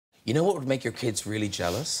You know what would make your kids really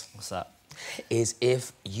jealous? What's that? Is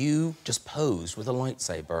if you just posed with a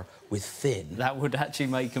lightsaber with Finn. That would actually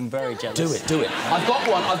make them very jealous. Do it. I've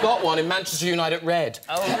got one in Manchester United red.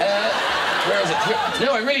 Oh. Where is it? Here.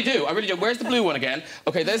 No, I really do. Where's the blue one again?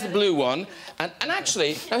 OK, there's the blue one. And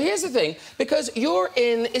actually, now here's the thing, because you're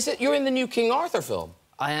in the new King Arthur film?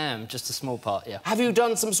 I am, just a small part, yeah. Have you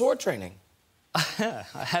done some sword training? I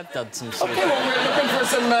have done some sword training. OK, well, we're looking for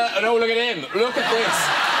some... oh, look at him. Look at this.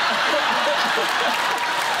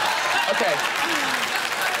 OK.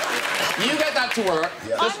 You get that to work.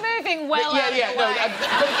 Yeah. I'm moving well out of the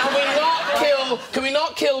way. Can we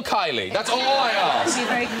not kill Kylie? That's all I ask. Be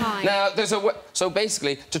very kind. Now, there's a... So,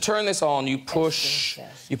 basically, to turn this on, you push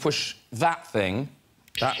that thing,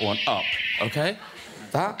 that one, up, OK?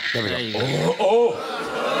 That... There we go. Oh!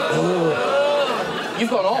 You've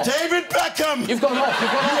gone off. David Beckham! You've gone off. You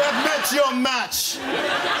have met your match.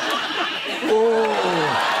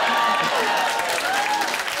 Oh!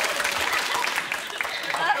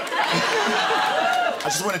 I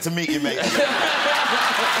just wanted to meet you, mate. Oh,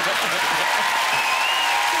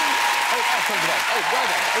 well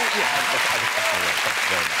done. Oh, yeah.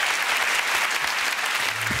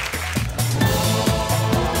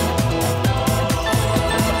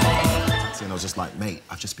 And I was just like, mate,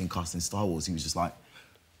 I've just been cast in Star Wars. He was just like,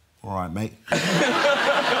 all right, mate.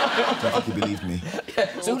 Don't think he believed me. Yeah,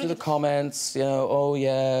 so to the comments, you know, oh,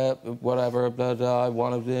 yeah, whatever, blah, blah, I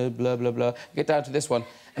want to blah, blah, blah. Get down to this one.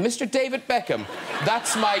 And Mr. David Beckham,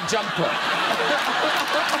 that's my jumper.